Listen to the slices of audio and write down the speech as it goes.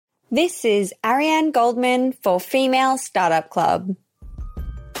This is Ariane Goldman for Female Startup Club.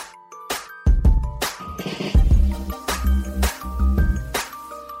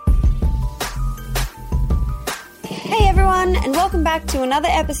 Hey everyone, and welcome back to another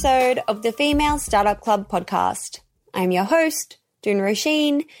episode of the Female Startup Club podcast. I'm your host, Dun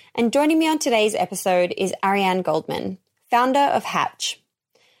Roisin, and joining me on today's episode is Ariane Goldman, founder of HATCH.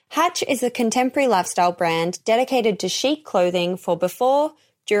 HATCH is a contemporary lifestyle brand dedicated to chic clothing for before,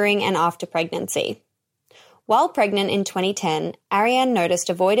 during and after pregnancy. While pregnant in 2010, Ariane noticed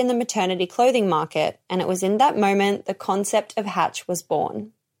a void in the maternity clothing market, and it was in that moment the concept of HATCH was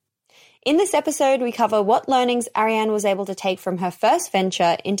born. In this episode, we cover what learnings Ariane was able to take from her first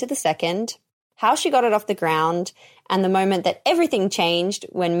venture into the second, how she got it off the ground, and the moment that everything changed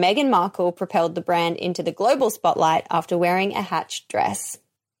when Meghan Markle propelled the brand into the global spotlight after wearing a HATCH dress.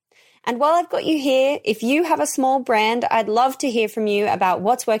 And while I've got you here, if you have a small brand, I'd love to hear from you about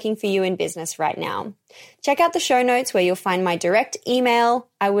what's working for you in business right now. Check out the show notes where you'll find my direct email.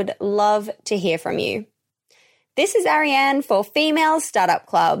 I would love to hear from you. This is Ariane for Female Startup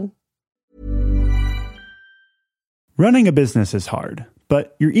Club. Running a business is hard,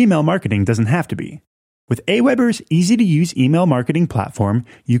 but your email marketing doesn't have to be. With Aweber's easy-to-use email marketing platform,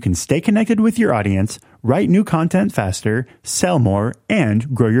 you can stay connected with your audience, write new content faster, sell more,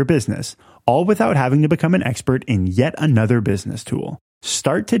 and grow your business, all without having to become an expert in yet another business tool.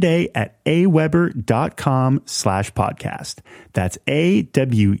 Start today at aweber.com/podcast. That's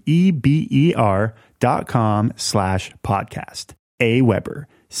AWEBER.com/podcast. Aweber,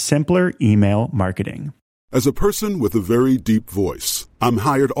 simpler email marketing. As a person with a very deep voice, I'm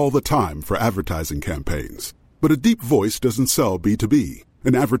hired all the time for advertising campaigns. But a deep voice doesn't sell B2B,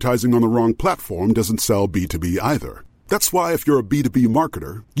 and advertising on the wrong platform doesn't sell B2B either. That's why if you're a B2B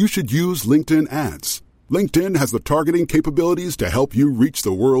marketer, you should use LinkedIn ads. LinkedIn has the targeting capabilities to help you reach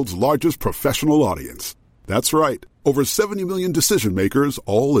the world's largest professional audience. That's right, over 70 million decision makers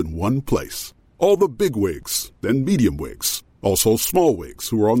all in one place. All the big wigs, then medium wigs, also small wigs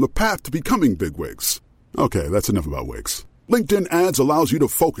who are on the path to becoming big wigs. Okay, that's enough about wigs. LinkedIn ads allows you to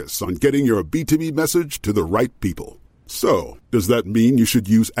focus on getting your B2B message to the right people. So, does that mean you should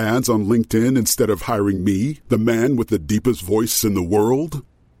use ads on LinkedIn instead of hiring me, the man with the deepest voice in the world?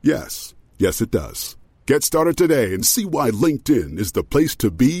 Yes. Yes, it does. Get started today and see why LinkedIn is the place to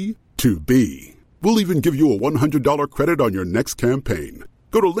be to be. We'll even give you a $100 credit on your next campaign.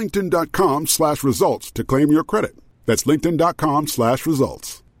 Go to linkedin.com/results to claim your credit. That's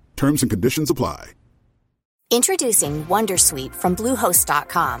linkedin.com/results. Terms and conditions apply. Introducing Wondersuite from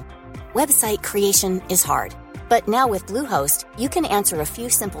Bluehost.com. Website creation is hard, but now with Bluehost, you can answer a few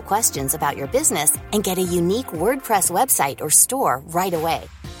simple questions about your business and get a unique WordPress website or store right away.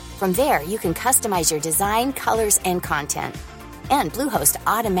 From there, you can customize your design, colors, and content. And Bluehost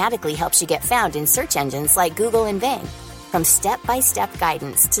automatically helps you get found in search engines like Google and Bing. From step-by-step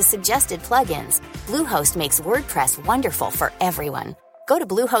guidance to suggested plugins, Bluehost makes WordPress wonderful for everyone. Go to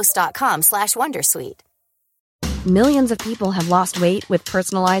bluehost.com/wondersuite. Millions of people have lost weight with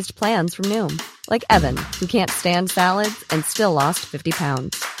personalized plans from Noom. Like Evan, who can't stand salads and still lost 50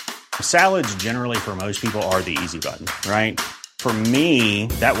 pounds. Salads generally for most people are the easy button, right? For me,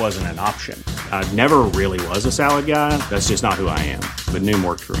 that wasn't an option. I never really was a salad guy. That's just not who I am. But Noom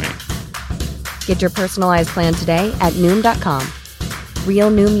worked for me. Get your personalized plan today at Noom.com. Real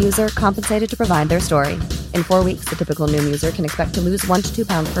Noom user compensated to provide their story. In 4 weeks, the typical Noom user can expect to lose 1 to 2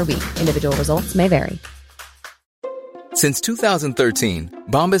 pounds per week. Individual results may vary. Since 2013,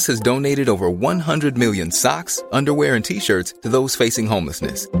 Bombas has donated over 100 million socks, underwear, and T-shirts to those facing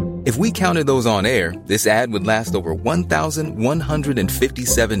homelessness. If we counted those on air, this ad would last over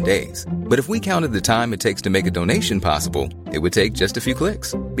 1,157 days. But if we counted the time it takes to make a donation possible, it would take just a few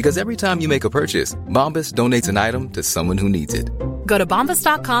clicks. Because every time you make a purchase, Bombas donates an item to someone who needs it. Go to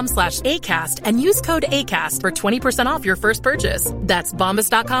bombas.com/ACAST and use code ACAST for 20% off your first purchase. That's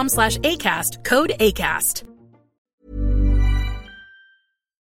bombas.com/ACAST, code ACAST.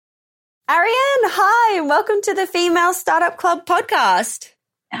 Ariane, hi, welcome to the Female Startup Club podcast.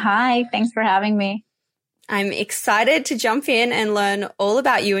 Hi, thanks for having me. I'm excited to jump in and learn all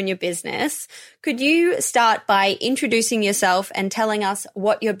about you and your business. Could you start by introducing yourself and telling us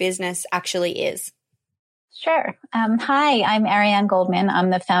what your business actually is? Sure. Hi, I'm Ariane Goldman. I'm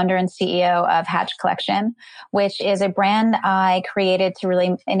the founder and CEO of HATCH Collection, which is a brand I created to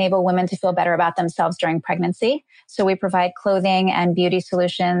really enable women to feel better about themselves during pregnancy. So we provide clothing and beauty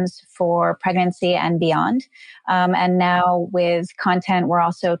solutions for pregnancy and beyond. And now with content, we're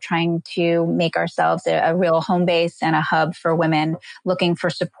also trying to make ourselves a real home base and a hub for women looking for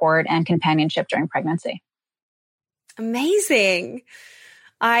support and companionship during pregnancy. Amazing.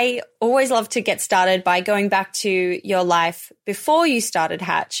 I always love to get started by going back to your life before you started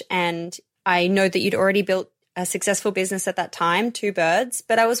Hatch. And I know that you'd already built a successful business at that time, Two Birds,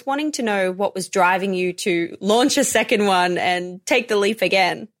 but I was wanting to know what was driving you to launch a second one and take the leap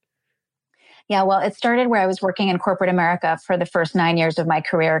again. Yeah, well, it started where I was working in corporate America for the first 9 years of my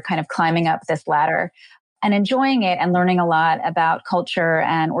career, kind of climbing up this ladder and enjoying it and learning a lot about culture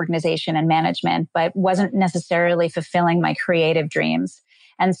and organization and management, but wasn't necessarily fulfilling my creative dreams.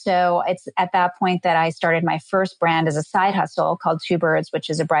 And so it's at that point that I started my first brand as a side hustle called Two Birds, which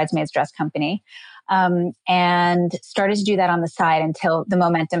is a bridesmaids dress company. And started to do that on the side until the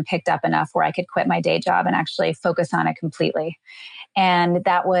momentum picked up enough where I could quit my day job and actually focus on it completely. And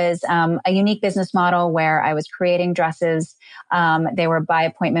that was a unique business model where I was creating dresses. They were by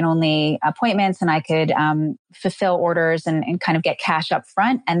appointment only appointments, and I could fulfill orders and kind of get cash up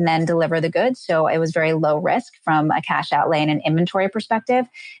front and then deliver the goods. So it was very low risk from a cash outlay and an inventory perspective.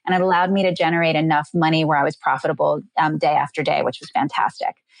 And it allowed me to generate enough money where I was profitable day after day, which was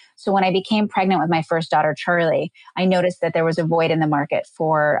fantastic. So when I became pregnant with my first daughter, Charlie, I noticed that there was a void in the market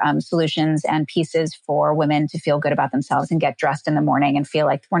for solutions and pieces for women to feel good about themselves and get dressed in the morning and feel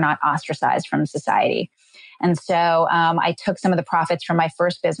like we're not ostracized from society. And so I took some of the profits from my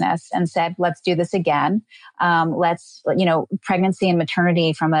first business and said, let's do this again. Pregnancy and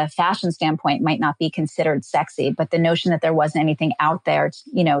maternity from a fashion standpoint might not be considered sexy, but the notion that there wasn't anything out there,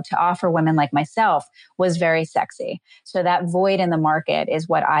 to offer women like myself was very sexy. So that void in the market is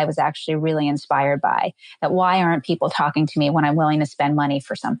what I was actually really inspired by. That why aren't people talking to me when I'm willing to spend money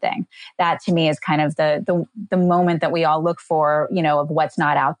for something? That to me is kind of the moment that we all look for, of what's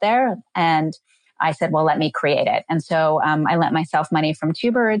not out there. And I said, well, let me create it. And so I lent myself money from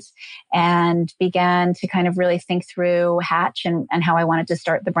Two Birds and began to kind of really think through Hatch and how I wanted to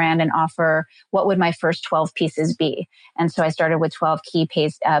start the brand and offer what would my first 12 pieces be. And so I started with 12 key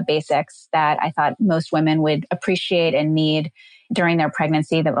basics that I thought most women would appreciate and need during their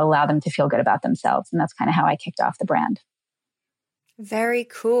pregnancy that would allow them to feel good about themselves. And that's kind of how I kicked off the brand. Very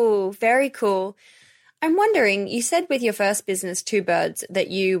cool. Very cool. I'm wondering, you said with your first business, Two Birds, that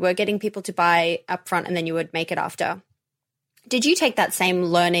you were getting people to buy upfront and then you would make it after. Did you take that same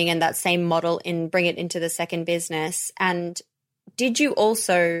learning and that same model and bring it into the second business? And did you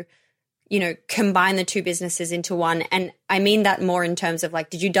also, combine the two businesses into one? And I mean that more in terms of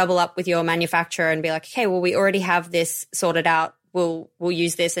did you double up with your manufacturer and be like, okay, well, we already have this sorted out. We'll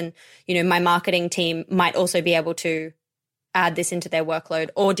use this. And, my marketing team might also be able to add this into their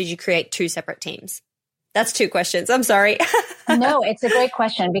workload. Or did you create two separate teams? That's two questions. I'm sorry. No, it's a great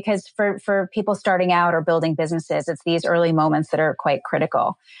question because for people starting out or building businesses, it's these early moments that are quite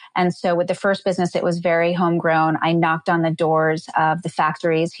critical. And so with the first business, it was very homegrown. I knocked on the doors of the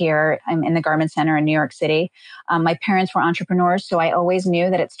factories here in the Garment Center in New York City. My parents were entrepreneurs, so I always knew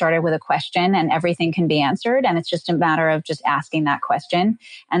that it started with a question and everything can be answered. And it's just a matter of just asking that question.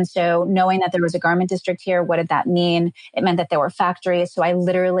 And so knowing that there was a garment district here, what did that mean? It meant that there were factories. So I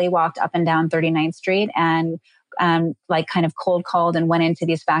literally walked up and down 39th Street and kind of cold called and went into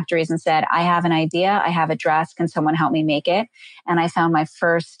these factories and said, I have an idea. I have a dress. Can someone help me make it? And I found my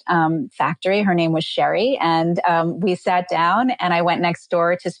first factory. Her name was Sherry. And we sat down and I went next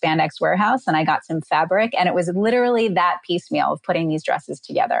door to Spandex Warehouse and I got some fabric. And it was literally that piecemeal of putting these dresses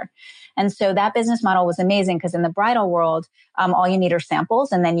together. And so that business model was amazing because in the bridal world, all you need are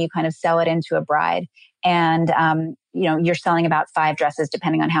samples and then you kind of sell it into a bride. And, you're selling about 5 dresses,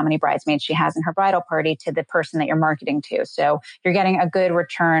 depending on how many bridesmaids she has in her bridal party to the person that you're marketing to. So you're getting a good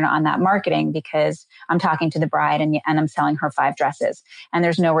return on that marketing because I'm talking to the bride and I'm selling her 5 dresses. And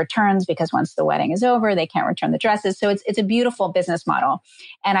there's no returns because once the wedding is over, they can't return the dresses. So it's a beautiful business model.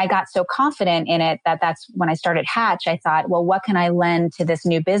 And I got so confident in it that's when I started Hatch, I thought, well, what can I lend to this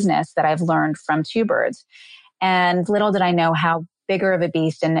new business that I've learned from Two Birds? And little did I know how bigger of a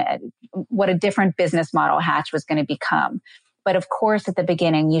beast and what a different business model Hatch was going to become. But of course, at the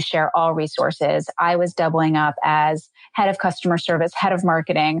beginning, you share all resources. I was doubling up as head of customer service, head of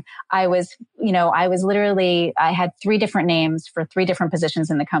marketing. I had 3 different names for 3 different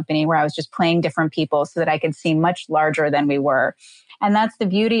positions in the company where I was just playing different people so that I could seem much larger than we were. And that's the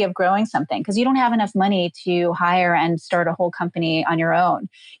beauty of growing something because you don't have enough money to hire and start a whole company on your own.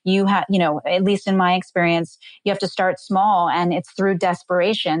 You have, at least in my experience, you have to start small and it's through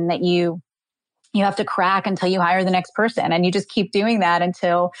desperation that you have to crack until you hire the next person. And you just keep doing that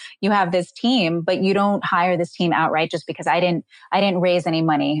until you have this team, but you don't hire this team outright just because I didn't raise any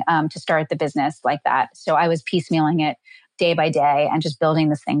money to start the business like that. So I was piecemealing it day by day and just building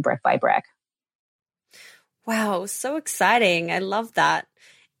this thing brick by brick. Wow, so exciting. I love that.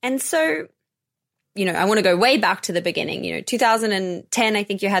 And so I want to go way back to the beginning. 2010, I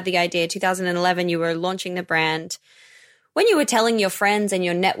think you had the idea. 2011, you were launching the brand. When you were telling your friends and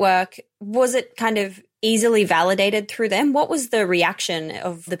your network, was it kind of easily validated through them? What was the reaction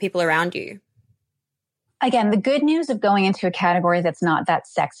of the people around you? Again, the good news of going into a category that's not that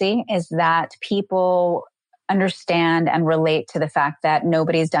sexy is that people understand and relate to the fact that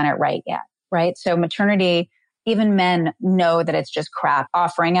nobody's done it right yet, right? So maternity, even men know that it's just crap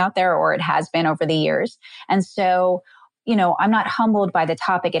offering out there, or it has been over the years. And so, I'm not humbled by the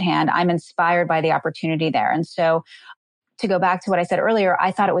topic at hand. I'm inspired by the opportunity there. And so to go back to what I said earlier,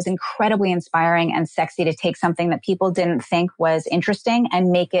 I thought it was incredibly inspiring and sexy to take something that people didn't think was interesting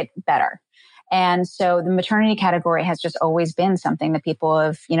and make it better. And so the maternity category has just always been something that people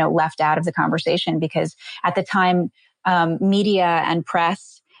have, left out of the conversation, because at the time, media and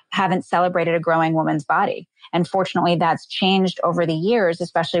press haven't celebrated a growing woman's body. And fortunately, that's changed over the years,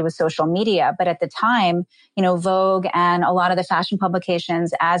 especially with social media. But at the time, Vogue and a lot of the fashion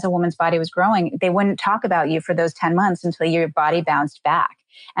publications, as a woman's body was growing, they wouldn't talk about you for those 10 months until your body bounced back.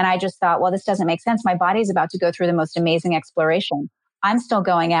 And I just thought, well, this doesn't make sense. My body's about to go through the most amazing exploration. I'm still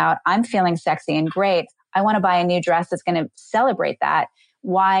going out. I'm feeling sexy and great. I want to buy a new dress that's going to celebrate that.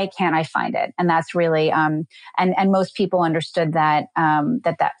 Why can't I find it? And that's really, and most people understood that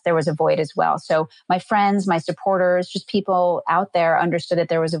there was a void as well. So my friends, my supporters, just people out there understood that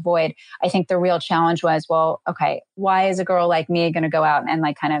there was a void. I think the real challenge was, well, okay, why is a girl like me going to go out and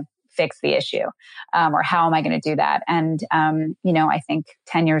kind of fix the issue? Or how am I going to do that? And, I think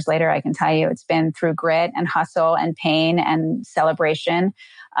 10 years later, I can tell you it's been through grit and hustle and pain and celebration,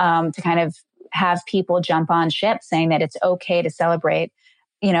 to kind of have people jump on ship saying that it's okay to celebrate,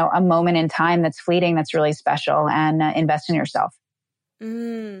 a moment in time that's fleeting, that's really special, and invest in yourself.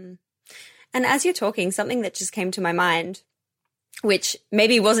 And as you're talking, something that just came to my mind, which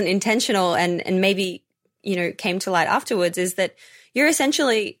maybe wasn't intentional and maybe, came to light afterwards, is that you're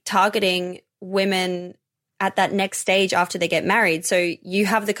essentially targeting women at that next stage after they get married. So you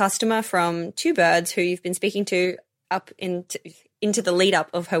have the customer from Two Birds who you've been speaking to up into the lead up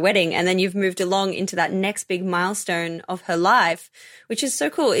of her wedding, and then you've moved along into that next big milestone of her life, which is so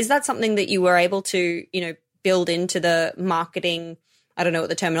cool. Is that something that you were able to, build into the marketing? I don't know what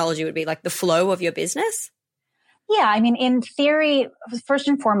the terminology would be, like the flow of your business? Yeah. I mean, in theory, first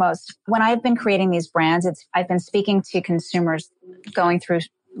and foremost, when I've been creating these brands, I've been speaking to consumers going through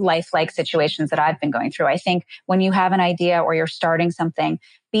life-like situations that I've been going through. I think when you have an idea or you're starting something,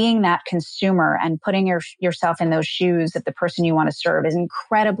 being that consumer and putting yourself in those shoes of the person you want to serve is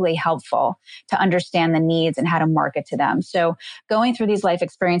incredibly helpful to understand the needs and how to market to them. So going through these life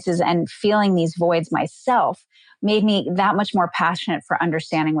experiences and feeling these voids myself made me that much more passionate for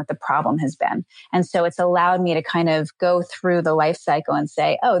understanding what the problem has been. And so it's allowed me to kind of go through the life cycle and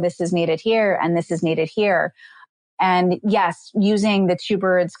say, oh, this is needed here and this is needed here. And yes, using the Two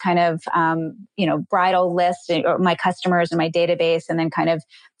Birds kind of, bridal list, or my customers and my database, and then kind of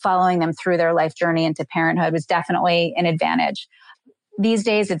following them through their life journey into parenthood was definitely an advantage. These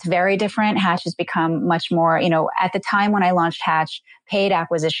days, it's very different. Hatch has become much more, at the time when I launched Hatch, paid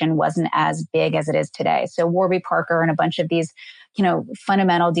acquisition wasn't as big as it is today. So Warby Parker and a bunch of these,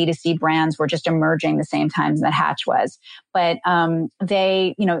 fundamental D2C brands were just emerging the same time that Hatch was. But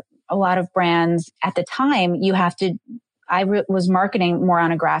a lot of brands at the time, was marketing more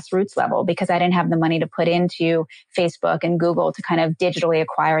on a grassroots level because I didn't have the money to put into Facebook and Google to kind of digitally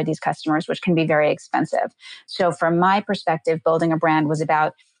acquire these customers, which can be very expensive. So from my perspective, building a brand was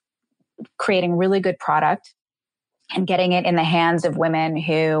about creating really good product and getting it in the hands of women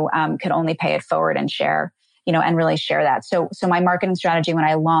who could only pay it forward and share, and really share that. So my marketing strategy when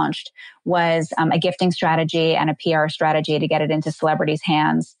I launched was a gifting strategy and a PR strategy to get it into celebrities'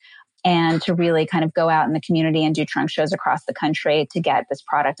 hands, and to really kind of go out in the community and do trunk shows across the country to get this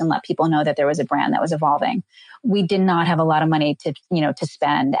product and let people know that there was a brand that was evolving. We did not have a lot of money to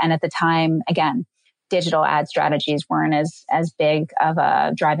spend. And at the time, again, digital ad strategies weren't as big of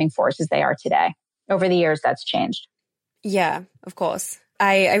a driving force as they are today. Over the years, that's changed. Yeah, of course.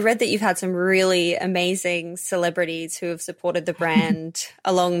 I read that you've had some really amazing celebrities who have supported the brand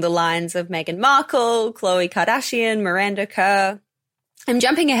along the lines of Meghan Markle, Khloe Kardashian, Miranda Kerr. I'm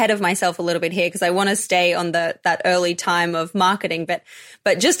jumping ahead of myself a little bit here because I want to stay on that early time of marketing.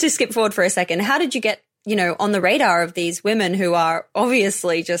 But just to skip forward for a second, how did you get, on the radar of these women who are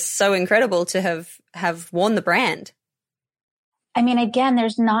obviously just so incredible to have worn the brand? I mean, again,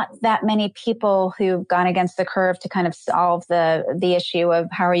 there's not that many people who've gone against the curve to kind of solve the issue of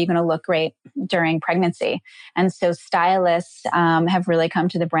how are you going to look great during pregnancy. And so stylists have really come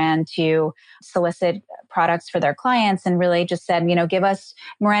to the brand to solicit products for their clients and really just said, give us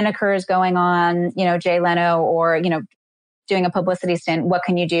Miranda Kerr's going on, Jay Leno or, doing a publicity stint. What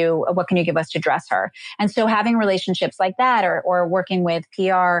can you do? What can you give us to dress her? And so having relationships like that or working with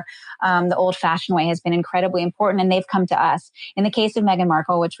PR, the old fashioned way has been incredibly important, and they've come to us. In the case of Meghan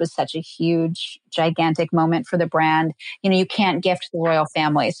Markle, which was such a huge, gigantic moment for the brand, you can't gift the royal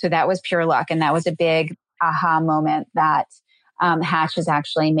family. So that was pure luck. And that was a big aha moment that Hatch has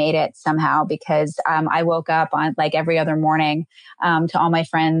actually made it somehow, because I woke up on like every other morning to all my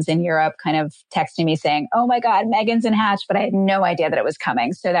friends in Europe kind of texting me saying, oh my God, Meghan's in Hatch, but I had no idea that it was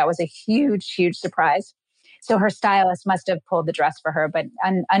coming. So that was a huge, huge surprise. So her stylist must have pulled the dress for her, but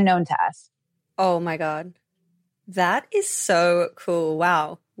unknown to us. Oh my God. That is so cool.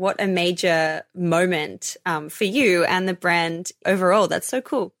 Wow. What a major moment for you and the brand overall. That's so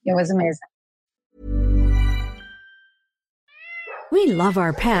cool. It was amazing. We love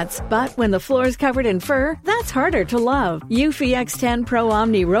our pets, but when the floor is covered in fur, that's harder to love. Eufy X10 Pro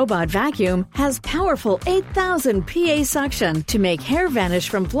Omni Robot Vacuum has powerful 8,000 PA suction to make hair vanish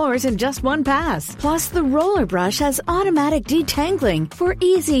from floors in just one pass. Plus, the roller brush has automatic detangling for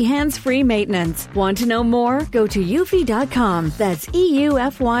easy hands-free maintenance. Want to know more? Go to eufy.com, that's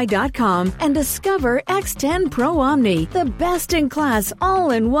EUFY.com, and discover X10 Pro Omni, the best-in-class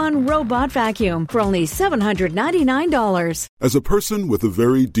all-in-one robot vacuum for only $799. As a person with a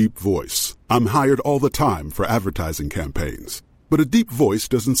very deep voice, I'm hired all the time for advertising campaigns. But a deep voice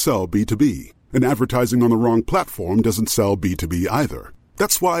doesn't sell B2B, and advertising on the wrong platform doesn't sell B2B either.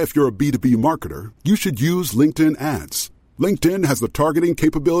 That's why if you're a B2B marketer, you should use LinkedIn ads. LinkedIn has the targeting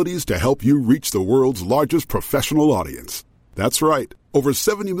capabilities to help you reach the world's largest professional audience. That's right, over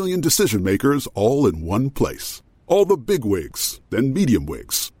 70 million decision makers all in one place. All the big wigs, then medium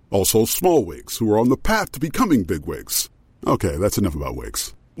wigs, also small wigs who are on the path to becoming big wigs. Okay, that's enough about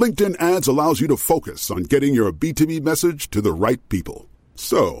wigs. LinkedIn ads allows you to focus on getting your B2B message to the right people.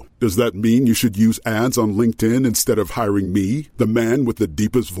 So, does that mean you should use ads on LinkedIn instead of hiring me, the man with the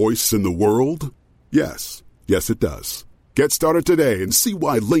deepest voice in the world? Yes. Yes, it does. Get started today and see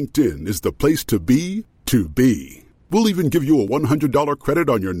why LinkedIn is the place to be to be. We'll even give you a $100 credit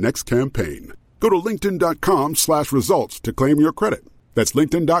on your next campaign. Go to linkedin.com/results to claim your credit. That's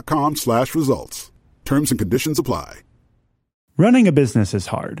linkedin.com/results. Terms and conditions apply. Running a business is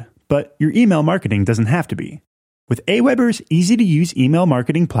hard, but your email marketing doesn't have to be. With Aweber's easy-to-use email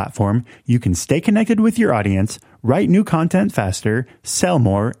marketing platform, you can stay connected with your audience, write new content faster, sell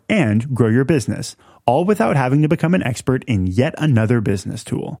more, and grow your business, all without having to become an expert in yet another business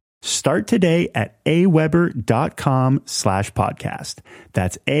tool. Start today at aweber.com/podcast.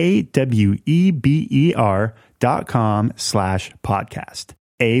 That's AWEBER.com/podcast.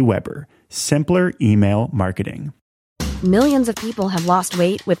 Aweber, simpler email marketing. Millions of people have lost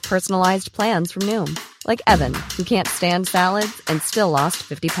weight with personalized plans from Noom. Like Evan, who can't stand salads and still lost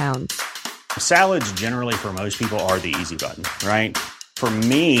 50 pounds. Salads generally for most people are the easy button, right? For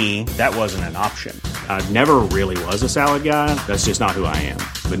me, that wasn't an option. I never really was a salad guy. That's just not who I am.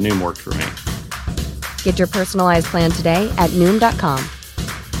 But Noom worked for me. Get your personalized plan today at Noom.com.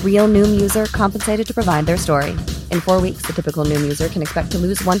 Real Noom user compensated to provide their story. In 4 weeks, the typical Noom user can expect to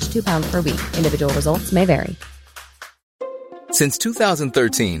lose 1 to 2 pounds per week. Individual results may vary. Since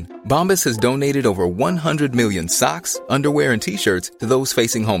 2013, Bombas has donated over 100 million socks, underwear, and T-shirts to those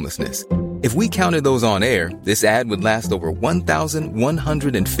facing homelessness. If we counted those on air, this ad would last over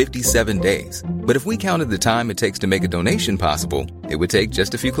 1,157 days. But if we counted the time it takes to make a donation possible, it would take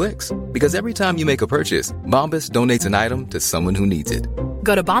just a few clicks. Because every time you make a purchase, Bombas donates an item to someone who needs it.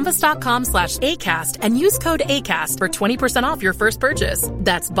 Go to bombas.com/ACAST and use code ACAST for 20% off your first purchase.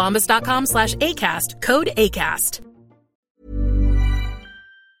 That's bombas.com/ACAST, code ACAST.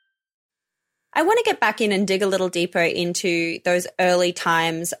 I want to get back in and dig a little deeper into those early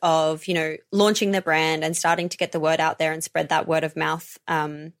times of, launching the brand and starting to get the word out there and spread that word of mouth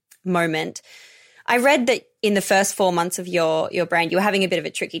moment. I read that in the first 4 months of your brand, you were having a bit of a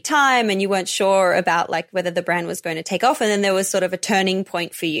tricky time and you weren't sure about whether the brand was going to take off. And then there was sort of a turning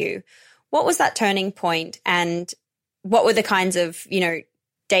point for you. What was that turning point, and what were the kinds of,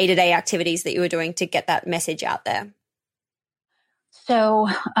 day-to-day activities that you were doing to get that message out there? So,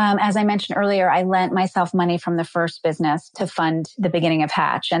 as I mentioned earlier, I lent myself money from the first business to fund the beginning of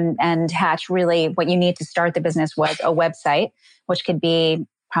Hatch. And Hatch, really, what you need to start the business was a website, which could be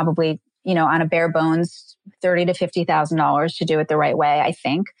probably, on a bare bones, $30,000 to $50,000 to do it the right way, I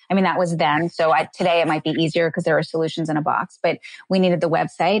think. I mean, that was then. So today it might be easier because there are solutions in a box, but we needed the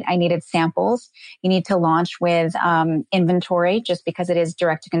website. I needed samples. You need to launch with inventory, just because it is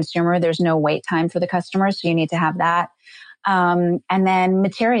direct to consumer. There's no wait time for the customer. So you need to have that. And then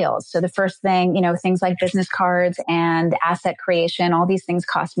materials. So the first thing, things like business cards and asset creation, all these things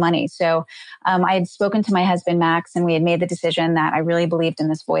cost money. So I had spoken to my husband, Max, and we had made the decision that I really believed in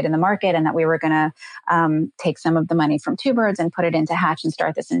this void in the market and that we were going to take some of the money from Two Birds and put it into Hatch and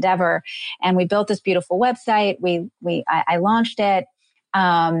start this endeavor. And we built this beautiful website. I launched it.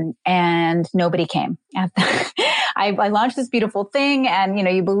 And nobody came. I launched this beautiful thing and,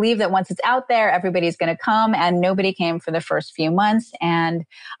 you believe that once it's out there, everybody's going to come, and nobody came for the first few months. And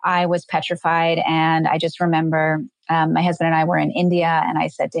I was petrified. And I just remember, my husband and I were in India, and I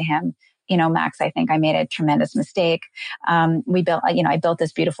said to him, Max, I think I made a tremendous mistake. I built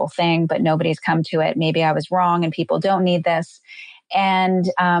this beautiful thing, but nobody's come to it. Maybe I was wrong and people don't need this. And,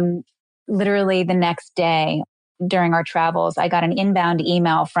 literally the next day, during our travels, I got an inbound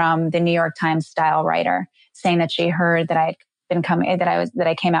email from the New York Times style writer saying that she heard that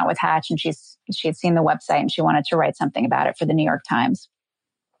I came out with Hatch, and she had seen the website and she wanted to write something about it for the New York Times.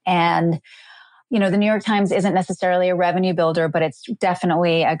 And, the New York Times isn't necessarily a revenue builder, but it's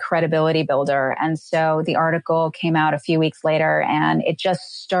definitely a credibility builder. And so the article came out a few weeks later, and it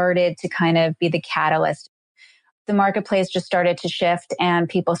just started to kind of be the catalyst. The marketplace just started to shift and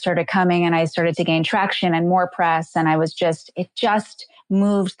people started coming, and I started to gain traction and more press. And it just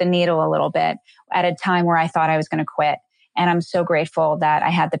moved the needle a little bit at a time where I thought I was going to quit. And I'm so grateful that I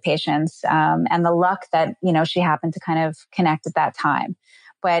had the patience, and the luck that, she happened to kind of connect at that time.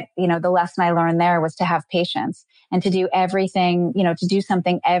 But, the lesson I learned there was to have patience and to do everything, to do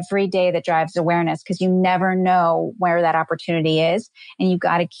something every day that drives awareness, because you never know where that opportunity is. And you've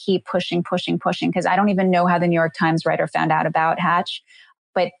got to keep pushing, because I don't even know how the New York Times writer found out about Hatch.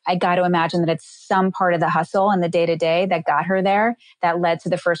 But I got to imagine that it's some part of the hustle and the day-to-day that got her there, that led to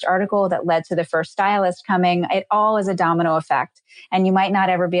the first article, that led to the first stylist coming. It all is a domino effect. And you might not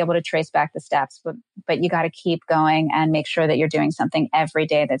ever be able to trace back the steps, but you got to keep going and make sure that you're doing something every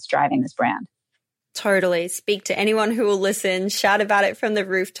day that's driving this brand. Totally. Speak to anyone who will listen, shout about it from the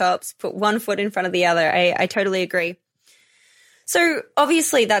rooftops, put one foot in front of the other. I totally agree. So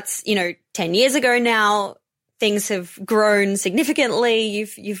obviously that's, 10 years ago now. Things have grown significantly.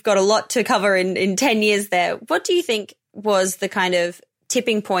 You've got a lot to cover in 10 years there. What do you think was the kind of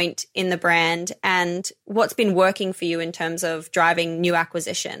tipping point in the brand, and what's been working for you in terms of driving new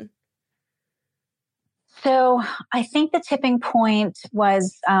acquisition? So I think the tipping point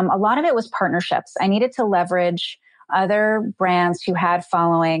was a lot of it was partnerships. I needed to leverage other brands who had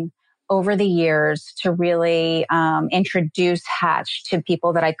following over the years to really introduce Hatch to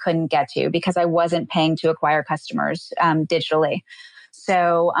people that I couldn't get to because I wasn't paying to acquire customers digitally.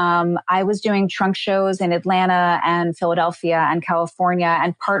 So I was doing trunk shows in Atlanta and Philadelphia and California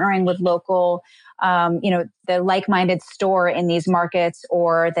and partnering with local, the like-minded store in these markets,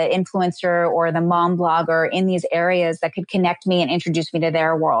 or the influencer or the mom blogger in these areas that could connect me and introduce me to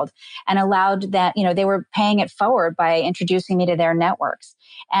their world, and allowed that, they were paying it forward by introducing me to their networks.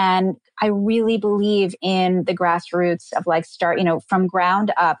 And I really believe in the grassroots of from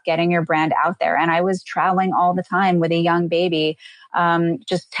ground up, getting your brand out there. And I was traveling all the time with a young baby,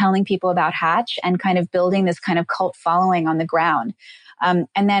 just telling people about Hatch and kind of building this kind of cult following on the ground. And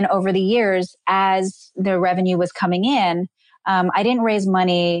then over the years, as the revenue was coming in, I didn't raise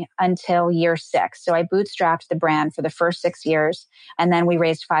money until year 6. So I bootstrapped the brand for the first 6 years. And then we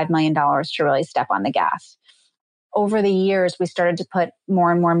raised $5 million to really step on the gas. Over the years, we started to put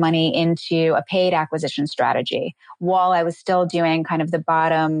more and more money into a paid acquisition strategy while I was still doing kind of the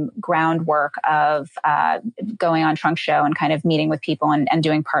bottom groundwork of going on trunk show and kind of meeting with people and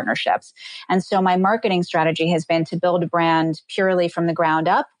doing partnerships. And so my marketing strategy has been to build a brand purely from the ground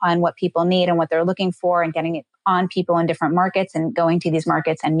up on what people need and what they're looking for, and getting it on people in different markets and going to these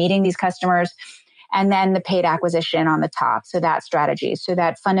markets and meeting these customers. And then the paid acquisition on the top. So that strategy, so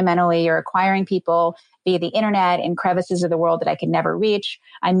that fundamentally you're acquiring people via the internet in crevices of the world that I could never reach.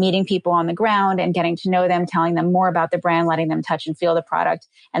 I'm meeting people on the ground and getting to know them, telling them more about the brand, letting them touch and feel the product.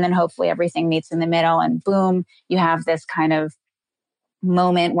 And then hopefully everything meets in the middle, and boom, you have this kind of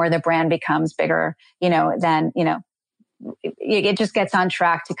moment where the brand becomes bigger, than, it just gets on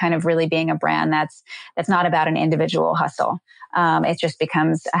track to kind of really being a brand that's not about an individual hustle. It just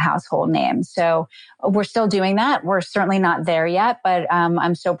becomes a household name. So we're still doing that. We're certainly not there yet, but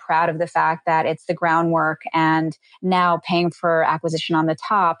I'm so proud of the fact that it's the groundwork and now paying for acquisition on the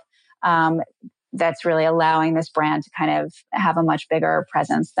top that's really allowing this brand to kind of have a much bigger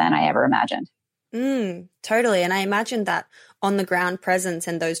presence than I ever imagined. Totally. And I imagine that on the ground presence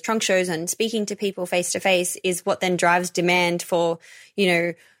and those trunk shows and speaking to people face to face is what then drives demand for,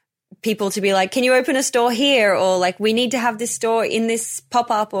 people to be like, can you open a store here? Or like, we need to have this store in this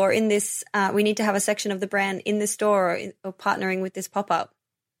pop-up, or in this, we need to have a section of the brand in this store, or partnering with this pop-up?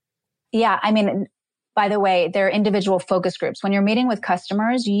 Yeah. I mean, by the way, they're individual focus groups. When you're meeting with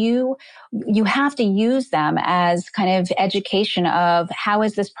customers, you have to use them as kind of education of how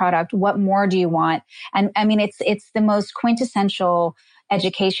is this product? What more do you want? And I mean, it's the most quintessential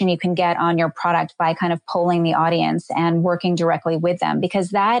education you can get on your product by kind of polling the audience and working directly with them, because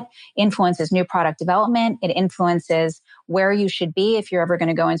that influences new product development. It influences where you should be if you're ever going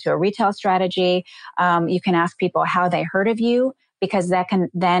to go into a retail strategy. You can ask people how they heard of you, because that can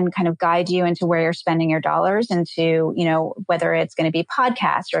then kind of guide you into where you're spending your dollars, into, you know, whether it's going to be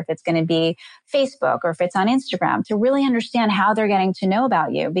podcasts or if it's going to be Facebook or if it's on Instagram, to really understand how they're getting to know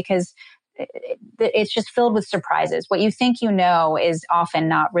about you, because it's just filled with surprises. What you think you know is often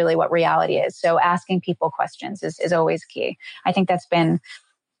not really what reality is. So asking people questions is always key. I think that's been,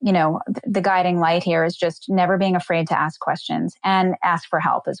 you know, the guiding light here is just never being afraid to ask questions and ask for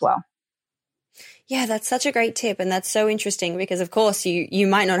help as well. Yeah, that's such a great tip. And that's so interesting because, of course, you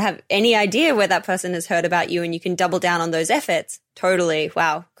might not have any idea where that person has heard about you, and you can double down on those efforts. Totally.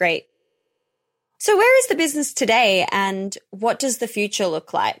 Wow. Great. So where is the business today, and what does the future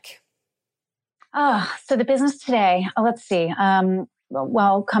look like? So the business today, let's see.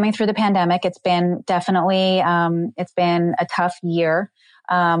 Well, coming through the pandemic, it's been definitely, it's been a tough year.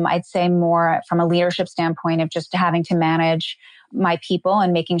 I'd say more from a leadership standpoint of just having to manage my people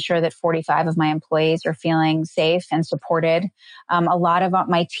and making sure that 45 of my employees are feeling safe and supported. A lot of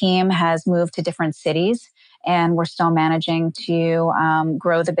my team has moved to different cities, and we're still managing to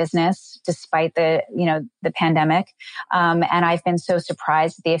grow the business despite the pandemic. And I've been so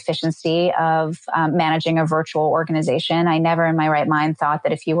surprised at the efficiency of managing a virtual organization. I never in my right mind thought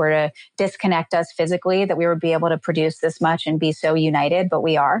that if you were to disconnect us physically, that we would be able to produce this much and be so united, but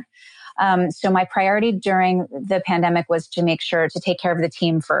we are. So my priority during the pandemic was to make sure to take care of the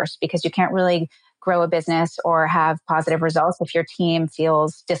team first, because you can't really grow a business or have positive results if your team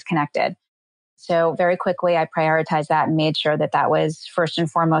feels disconnected. So very quickly, I prioritized that and made sure that that was first and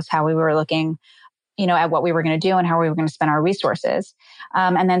foremost how we were looking, at what we were going to do and how we were going to spend our resources.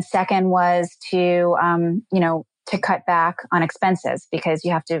 And then second was to cut back on expenses, because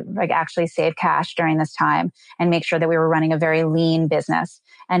you have to actually save cash during this time and make sure that we were running a very lean business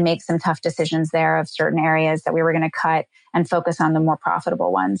and make some tough decisions there of certain areas that we were going to cut and focus on the more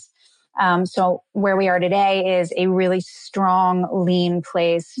profitable ones. So where we are today is a really strong, lean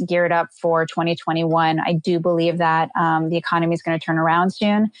place geared up for 2021. I do believe that the economy is going to turn around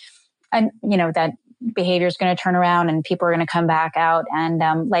soon, and that behavior is going to turn around and people are going to come back out,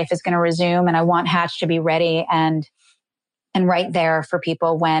 and life is going to resume. And I want Hatch to be ready and right there for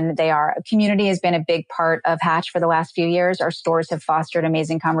people when they are. Community has been a big part of Hatch for the last few years. Our stores have fostered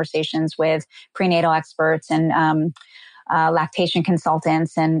amazing conversations with prenatal experts and lactation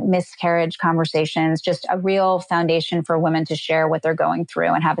consultants and miscarriage conversations, just a real foundation for women to share what they're going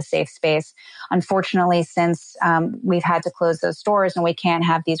through and have a safe space. Unfortunately, since we've had to close those stores and we can't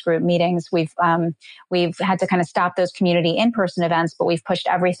have these group meetings, we've had to kind of stop those community in-person events, but we've pushed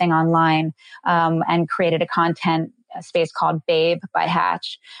everything online and created a content space called Babe by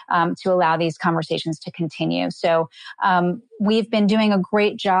Hatch to allow these conversations to continue. So we've been doing a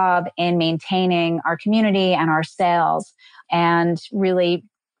great job in maintaining our community and our sales, and really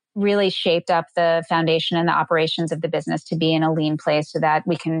shaped up the foundation and the operations of the business to be in a lean place so that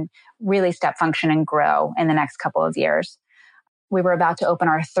we can really step function and grow in the next couple of years. We were about to open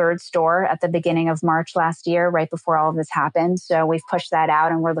our third store at the beginning of March last year, right before all of this happened. So we've pushed that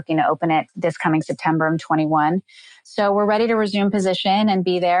out, and we're looking to open it this coming September of 21. So we're ready to resume position and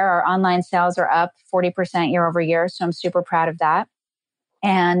be there. Our online sales are up 40% year over year. So I'm super proud of that.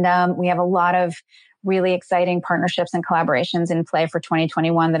 And we have a lot of really exciting partnerships and collaborations in play for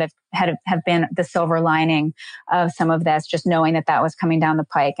 2021 that have been the silver lining of some of this, just knowing that was coming down the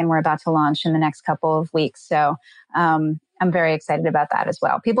pike, and we're about to launch in the next couple of weeks. So I'm very excited about that as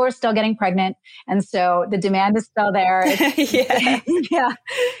well. People are still getting pregnant, and so the demand is still there. Yeah.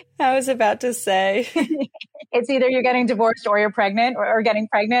 I was about to say. It's either you're getting divorced or you're pregnant or getting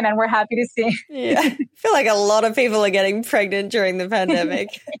pregnant, and we're happy to see. Yeah. I feel like a lot of people are getting pregnant during the pandemic.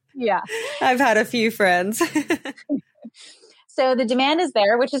 Yeah. I've had a few friends. So the demand is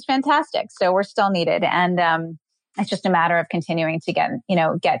there, which is fantastic. So we're still needed. And it's just a matter of continuing to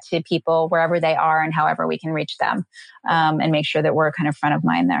get to people wherever they are and however we can reach them and make sure that we're kind of front of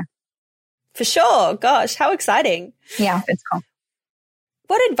mind there. For sure. Gosh, how exciting. Yeah, it's cool.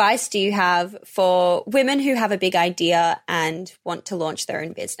 What advice do you have for women who have a big idea and want to launch their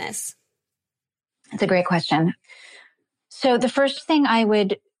own business? That's a great question. So the first thing I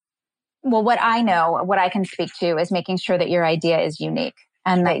would Well, what I know, what I can speak to is making sure that your idea is unique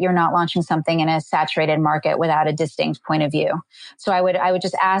and that you're not launching something in a saturated market without a distinct point of view. So I would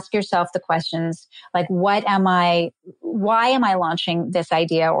just ask yourself the questions like, why am I launching this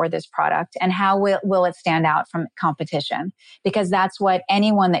idea or this product, and how will it stand out from competition? Because that's what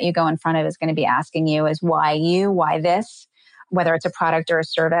anyone that you go in front of is going to be asking you is why you, why this, whether it's a product or a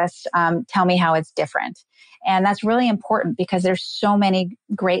service, tell me how it's different. And that's really important because there's so many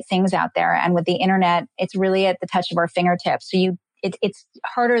great things out there. And with the internet, it's really at the touch of our fingertips. So it's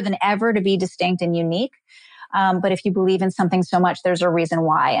harder than ever to be distinct and unique. But if you believe in something so much, there's a reason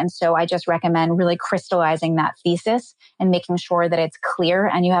why. And so I just recommend really crystallizing that thesis and making sure that it's clear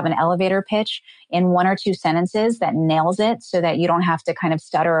and you have an elevator pitch in 1 or 2 sentences that nails it so that you don't have to kind of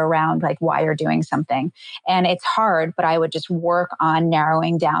stutter around like why you're doing something. And it's hard, but I would just work on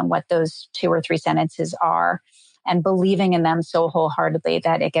narrowing down what those 2 or 3 sentences are and believing in them so wholeheartedly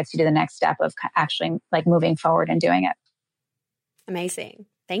that it gets you to the next step of actually like moving forward and doing it. Amazing.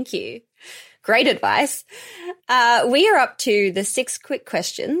 Thank you. Great advice. We are up to the 6 quick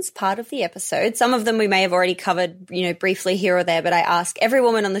questions part of the episode. Some of them we may have already covered, briefly here or there, but I ask every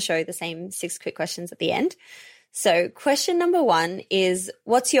woman on the show the same 6 quick questions at the end. So question number 1 is,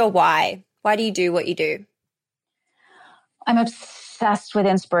 what's your why? Why do you do what you do? I'm obsessed with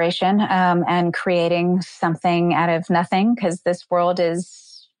inspiration and creating something out of nothing because this world is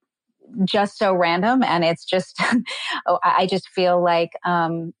just so random, and it's just, I just feel like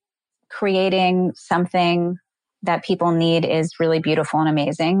creating something that people need is really beautiful and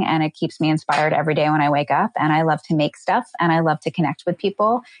amazing. And it keeps me inspired every day when I wake up. And I love to make stuff and I love to connect with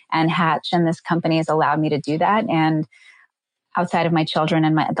people. And Hatch and this company has allowed me to do that. And outside of my children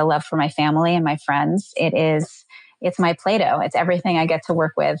and the love for my family and my friends, it's my Play-Doh. It's everything I get to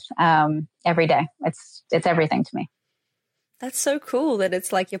work with every day. It's everything to me. That's so cool that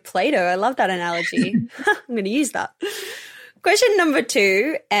it's like your Play-Doh. I love that analogy. I'm going to use that. Question number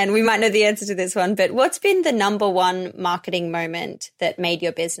 2, and we might know the answer to this one, but what's been the number 1 marketing moment that made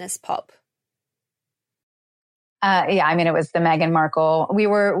your business pop? It was the Meghan Markle.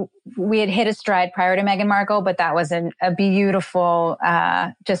 We had hit a stride prior to Meghan Markle, but that was a beautiful,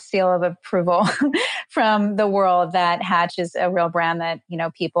 just seal of approval from the world that Hatch is a real brand that,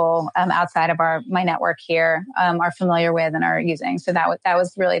 people, outside of my network here, are familiar with and are using. So that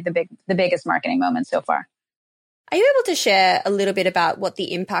was really the biggest marketing moment so far. Are you able to share a little bit about what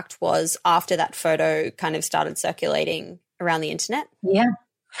the impact was after that photo kind of started circulating around the internet? Yeah.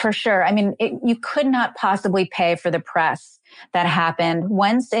 For sure. I mean, you could not possibly pay for the press that happened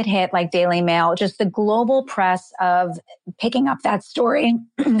once it hit like Daily Mail, just the global press of picking up that story,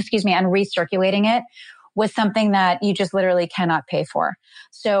 and recirculating it was something that you just literally cannot pay for.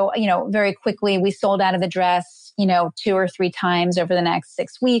 So, very quickly we sold out of the dress, 2 or 3 times over the next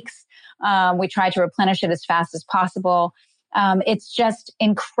 6 weeks. We tried to replenish it as fast as possible. It's just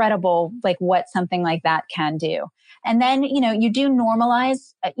incredible, like what something like that can do. And then, you do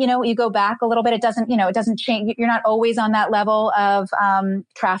normalize, you go back a little bit. It doesn't change. You're not always on that level of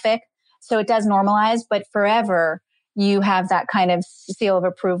traffic. So it does normalize, but forever you have that kind of seal of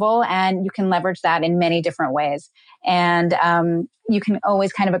approval and you can leverage that in many different ways. And you can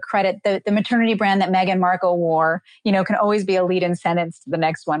always kind of accredit the maternity brand that Meghan Markle wore, can always be a lead-in sentence to the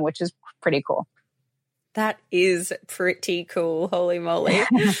next one, which is pretty cool. That is pretty cool. Holy moly.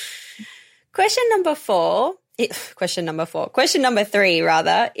 Question number 3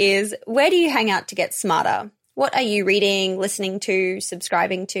 rather is, where do you hang out to get smarter? What are you reading, listening to,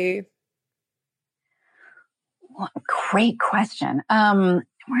 subscribing to? Well, great question. Where am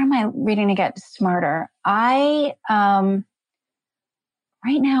I reading to get smarter? Right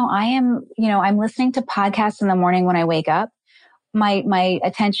now I am, I'm listening to podcasts in the morning when I wake up. My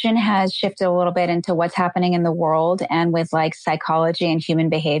attention has shifted a little bit into what's happening in the world and with like psychology and human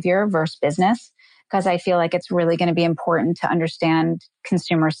behavior versus business, because I feel like it's really going to be important to understand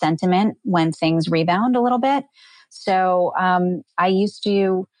consumer sentiment when things rebound a little bit. So, I used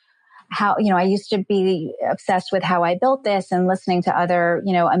to be obsessed with how I built this and listening to other,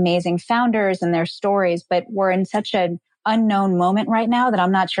 amazing founders and their stories, but we're in such an unknown moment right now that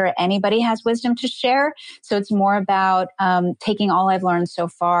I'm not sure anybody has wisdom to share. So it's more about taking all I've learned so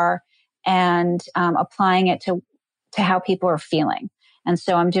far and applying it to how people are feeling. And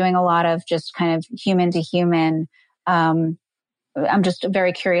so I'm doing a lot of just kind of human to human. I'm just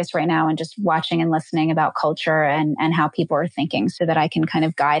very curious right now and just watching and listening about culture and how people are thinking so that I can kind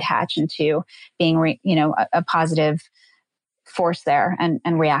of guide Hatch into being, a positive force there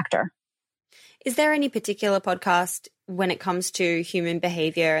and reactor. Is there any particular podcast when it comes to human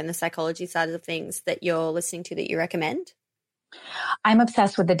behavior and the psychology side of things that you're listening to that you recommend? I'm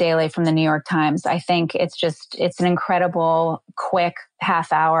obsessed with The Daily from the New York Times. I think it's an incredible, quick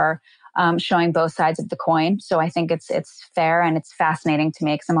half hour showing both sides of the coin. So I think it's fair and it's fascinating to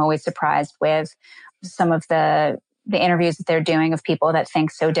me because I'm always surprised with some of the interviews that they're doing of people that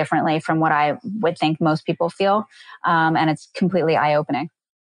think so differently from what I would think most people feel. And it's completely eye-opening.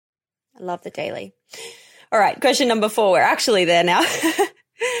 I love The Daily. All right, question number 4. We're actually there now.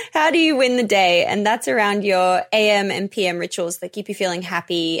 How do you win the day? And that's around your AM and PM rituals that keep you feeling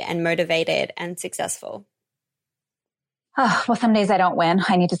happy and motivated and successful. Oh, well, some days I don't win.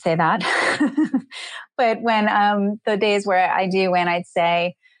 I need to say that. But when the days where I do win, I'd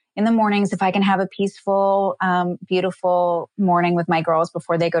say in the mornings, if I can have a peaceful, beautiful morning with my girls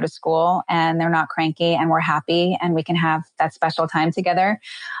before they go to school and they're not cranky and we're happy and we can have that special time together,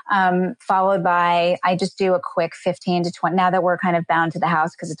 followed by, I just do a quick 15 to 20, now that we're kind of bound to the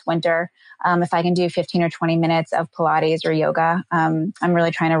house because it's winter, if I can do 15 or 20 minutes of Pilates or yoga, I'm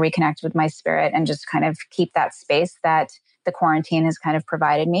really trying to reconnect with my spirit and just kind of keep that space that the quarantine has kind of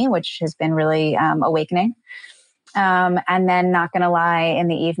provided me, which has been really awakening. And then, not going to lie, in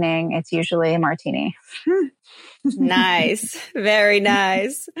the evening, it's usually a martini. Nice. Very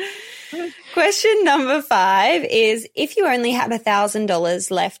nice. Question number 5 is, if you only had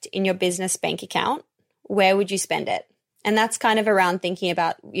 $1,000 left in your business bank account, where would you spend it? And that's kind of around thinking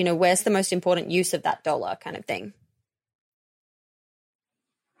about, where's the most important use of that dollar kind of thing.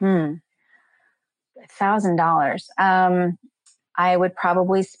 $1,000. I would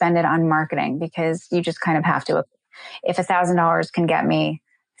probably spend it on marketing because you just kind of have to. If $1,000 can get me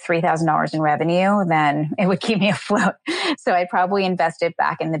 $3,000 in revenue, then it would keep me afloat. So I'd probably invest it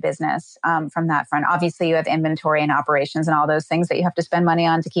back in the business from that front. Obviously, you have inventory and operations and all those things that you have to spend money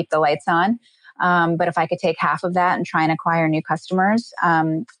on to keep the lights on. But if I could take half of that and try and acquire new customers,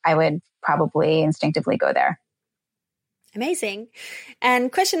 I would probably instinctively go there. Amazing.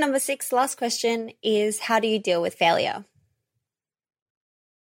 And question number 6, last question, is how do you deal with failure?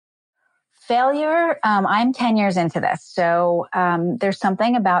 Failure, I'm 10 years into this. So there's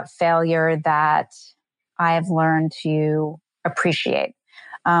something about failure that I've learned to appreciate.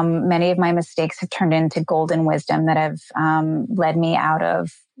 Many of my mistakes have turned into golden wisdom that have led me out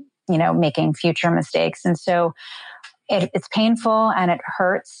of, making future mistakes. And so it's painful and it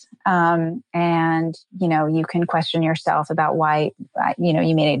hurts. And, you can question yourself about why,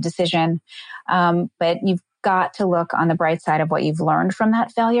 you made a decision. But you've got to look on the bright side of what you've learned from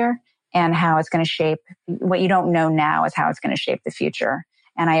that failure and how it's going to shape what you don't know now is how it's going to shape the future.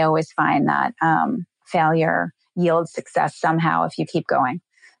 And I always find that failure yields success somehow if you keep going.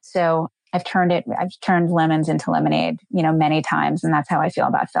 So I've turned lemons into lemonade, many times. And that's how I feel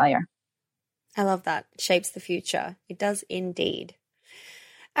about failure. I love that. It shapes the future. It does indeed.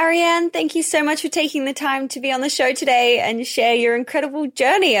 Ariane, thank you so much for taking the time to be on the show today and share your incredible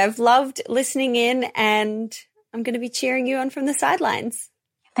journey. I've loved listening in and I'm going to be cheering you on from the sidelines.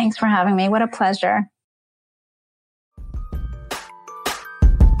 Thanks for having me. What a pleasure.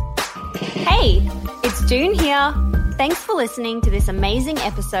 Hey, it's June here. Thanks for listening to this amazing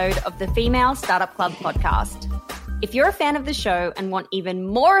episode of the Female Startup Club podcast. If you're a fan of the show and want even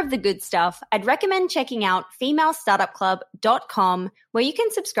more of the good stuff, I'd recommend checking out femalestartupclub.com, where you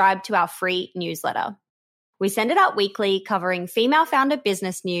can subscribe to our free newsletter. We send it out weekly, covering female founder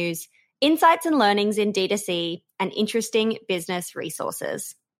business news, insights and learnings in D2C, and interesting business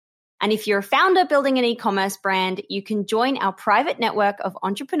resources. And if you're a founder building an e-commerce brand, you can join our private network of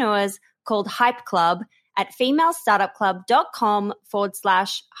entrepreneurs called Hype Club at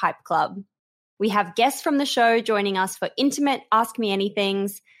femalestartupclub.com/Hype Club. We have guests from the show joining us for intimate Ask Me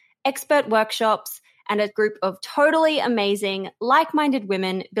Anythings, expert workshops, and a group of totally amazing, like-minded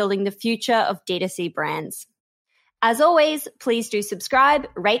women building the future of D2C brands. As always, please do subscribe,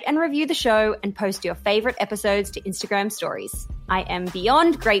 rate and review the show, and post your favorite episodes to Instagram stories. I am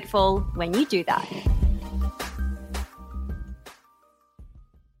beyond grateful when you do that.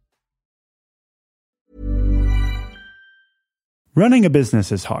 Running a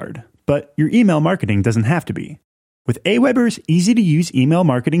business is hard, but your email marketing doesn't have to be. With Aweber's easy-to-use email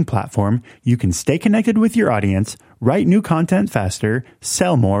marketing platform, you can stay connected with your audience, write new content faster,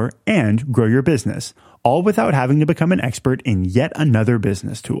 sell more, and grow your business, all without having to become an expert in yet another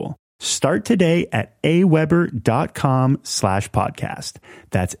business tool. Start today at aweber.com/podcast.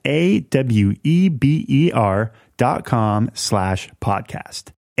 That's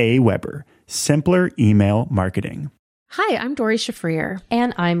AWEBER.com/podcast. Aweber, simpler email marketing. Hi, I'm Dory Shafrir.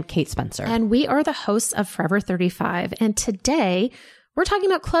 And I'm Kate Spencer. And we are the hosts of Forever 35. And today we're talking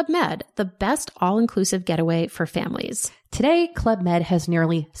about Club Med, the best all-inclusive getaway for families. Today, Club Med has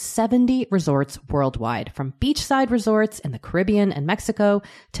nearly 70 resorts worldwide, from beachside resorts in the Caribbean and Mexico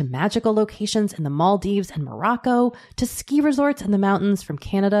to magical locations in the Maldives and Morocco to ski resorts in the mountains from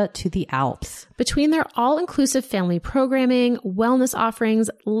Canada to the Alps. Between their all-inclusive family programming, wellness offerings,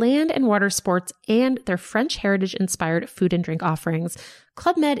 land and water sports, and their French heritage-inspired food and drink offerings,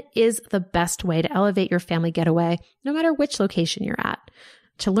 Club Med is the best way to elevate your family getaway, no matter which location you're at.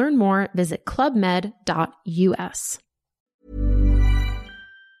 To learn more, visit clubmed.us.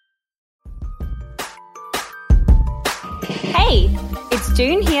 Hey, it's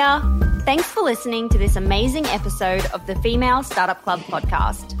June here. Thanks for listening to this amazing episode of the Female Startup Club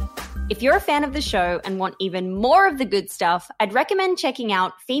podcast. If you're a fan of the show and want even more of the good stuff, I'd recommend checking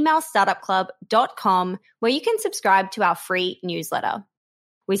out femalestartupclub.com, where you can subscribe to our free newsletter.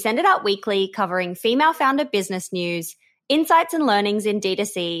 We send it out weekly, covering female founder business news, insights and learnings in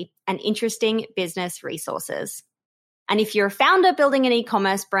D2C, and interesting business resources. And if you're a founder building an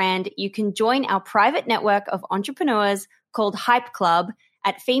e-commerce brand, you can join our private network of entrepreneurs called Hype Club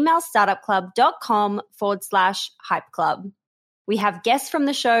at femalestartupclub.com/Hype Club. We have guests from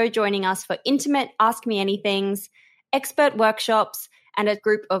the show joining us for intimate Ask Me Anythings, expert workshops, and a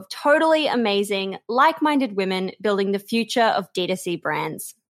group of totally amazing, like-minded women building the future of D2C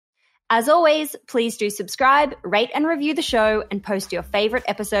brands. As always, please do subscribe, rate and review the show, and post your favorite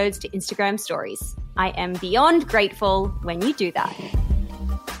episodes to Instagram stories. I am beyond grateful when you do that.